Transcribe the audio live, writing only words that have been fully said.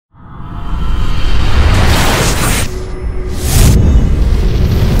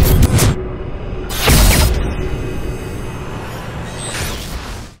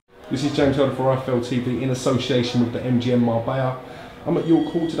is James Helder for IFL TV in association with the MGM Marbella. I'm at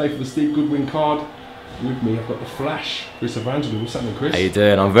York Hall today for the Steve Goodwin card. With me, I've got the Flash, Chris Evangelou. What's happening, Chris? How you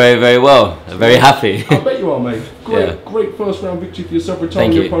doing? I'm very, very well. Very happy. I bet you are, mate. Great first round victory for yourself,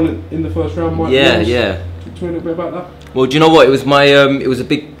 retiring your opponent in the first round. Mike yeah. Talk to me a little bit about that. Well, do you know what? It was my it was a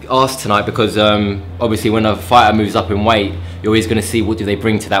big ask tonight because obviously when a fighter moves up in weight, you're always going to see what do they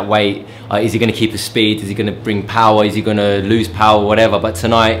bring to that weight. Is he going to keep his speed? Is he going to bring power? Is he going to lose power? Whatever. But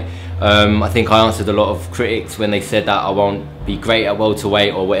tonight, I think I answered a lot of critics when they said that I won't be great at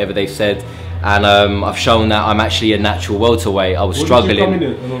welterweight or whatever they said. And I've shown that I'm actually a natural welterweight. I was struggling.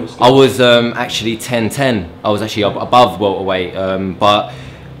 I was actually 10-10. I was actually above welterweight, but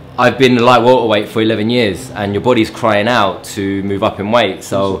I've been a light welterweight for 11 years, and your body's crying out to move up in weight.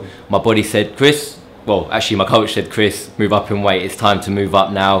 So my body said, Chris, well, actually my coach said, Chris, move up in weight. It's time to move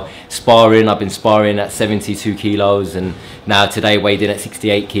up now. Sparring, I've been sparring at 72 kilos, and now today weighed in at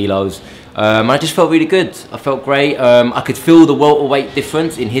 68 kilos. I just felt really good. I felt great. I could feel the welterweight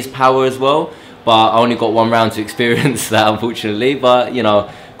difference in his power as well, but I only got one round to experience that, unfortunately. But you know,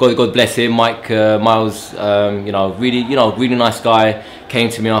 God bless him, Miles. You know, really nice guy. Came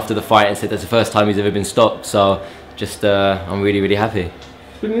to me after the fight and said that's the first time he's ever been stopped. So just, I'm really happy.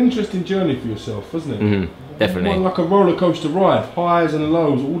 It's been an interesting journey for yourself, hasn't it? Definitely. Like a roller coaster ride, highs and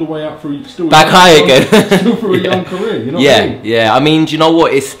lows, all the way up through. Still back high again. Still through a young career. You know what I mean? Yeah. I mean, do you know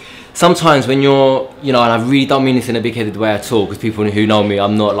what? It's sometimes when you're, you know, and I really don't mean this in a big-headed way at all, because people who know me,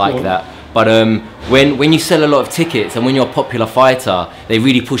 I'm not like that. But when you sell a lot of tickets and when you're a popular fighter, they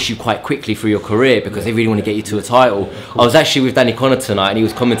really push you quite quickly through your career because they really want to get you to a title. I was actually with Danny Connor tonight and he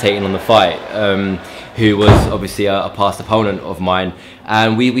was commentating on the fight, who was obviously a past opponent of mine.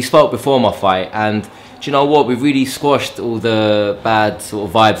 And we spoke before my fight, and do you know what? We've really squashed all the bad sort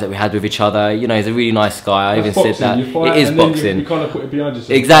of vibes that we had with each other. You know, he's a really nice guy. I even said that it is boxing. You kind of put it behind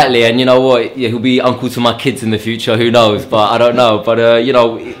yourself. Exactly, and you know what? Yeah, he'll be uncle to my kids in the future. Who knows? But I don't know. But you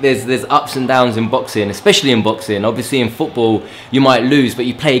know, there's ups and downs in boxing, especially in boxing. Obviously, in football, you might lose, but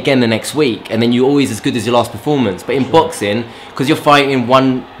you play again the next week, and then you're always as good as your last performance. But in boxing, because you're fighting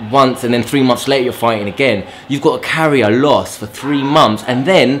once, and then 3 months later you're fighting again, you've got to carry a loss for 3 months, and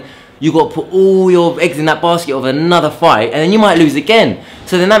then you've got to put all your eggs in that basket of another fight, and then you might lose again.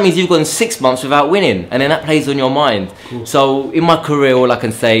 So then that means you've gone 6 months without winning, and then that plays on your mind. So in my career, all I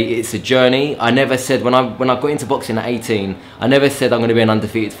can say, it's a journey. I never said, when I got into boxing at 18, I never said I'm going to be an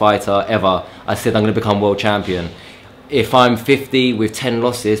undefeated fighter, ever. I said I'm going to become world champion. If I'm 50 with 10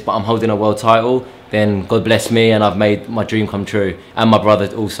 losses, but I'm holding a world title, then God bless me, and I've made my dream come true, and my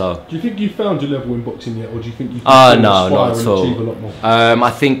brother also. Do you think you found your level in boxing yet, or do you think you can no, not at all. Achieve a lot more? I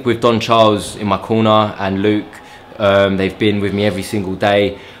think with Don Charles in my corner and Luke, they've been with me every single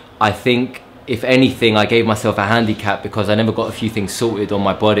day. I think, if anything, I gave myself a handicap because I never got a few things sorted on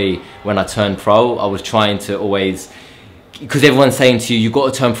my body when I turned pro. I was trying to always, because everyone's saying to you, you've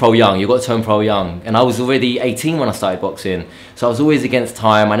got to turn pro young, you've got to turn pro young. And I was already 18 when I started boxing. So I was always against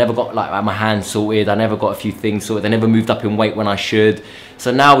time. I never got like my hands sorted. I never got a few things sorted. I never moved up in weight when I should.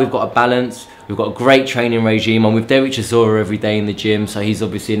 So now we've got a balance. We've got a great training regime. I'm with Derek Chisora every day in the gym. So he's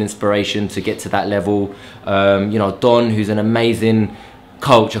obviously an inspiration to get to that level. You know, Don, who's an amazing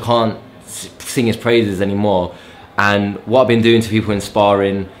coach. I can't sing his praises anymore. And what I've been doing to people in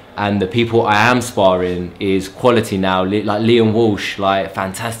sparring, and the people I am sparring, is quality now. Like Liam Walsh, like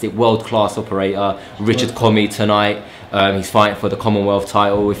fantastic world-class operator. Richard Comey tonight, he's fighting for the Commonwealth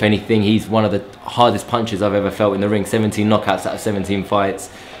title. If anything, he's one of the hardest punches I've ever felt in the ring. 17 knockouts out of 17 fights.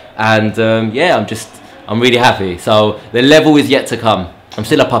 And yeah, I'm really happy. So the level is yet to come. I'm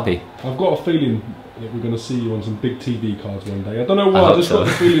still a puppy. I've got a feeling that we're going to see you on some big TV cards one day. I don't know why, I just got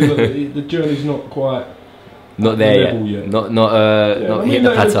the feeling that the journey's not quite... Not there yet. Not hitting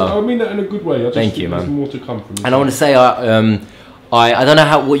the plateau. I mean that in a good way. Thank you, man. There's more to come from you. And I want to say, I don't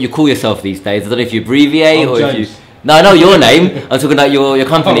know what you call yourself these days. I don't know if you abbreviate or James. if you. No, I know your name. I'm talking about your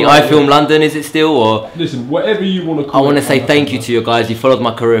company. I Film London. Is it still, or? Listen, whatever you want to call it. I want to say thank you to you guys. You followed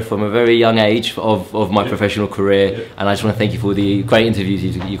my career from a very young age of my professional career, and I just want to thank you for the great interviews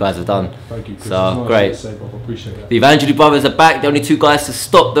you guys have done. Thank you, Chris. So great. I appreciate that. The Evangelou brothers are back. The only two guys to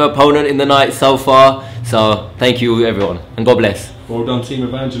stop their opponent in the night so far. So thank you, everyone, and God bless. Well done, Team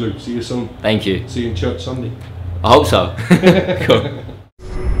Evangelou. See you soon. Thank you. See you in church Sunday. I hope so. Cool.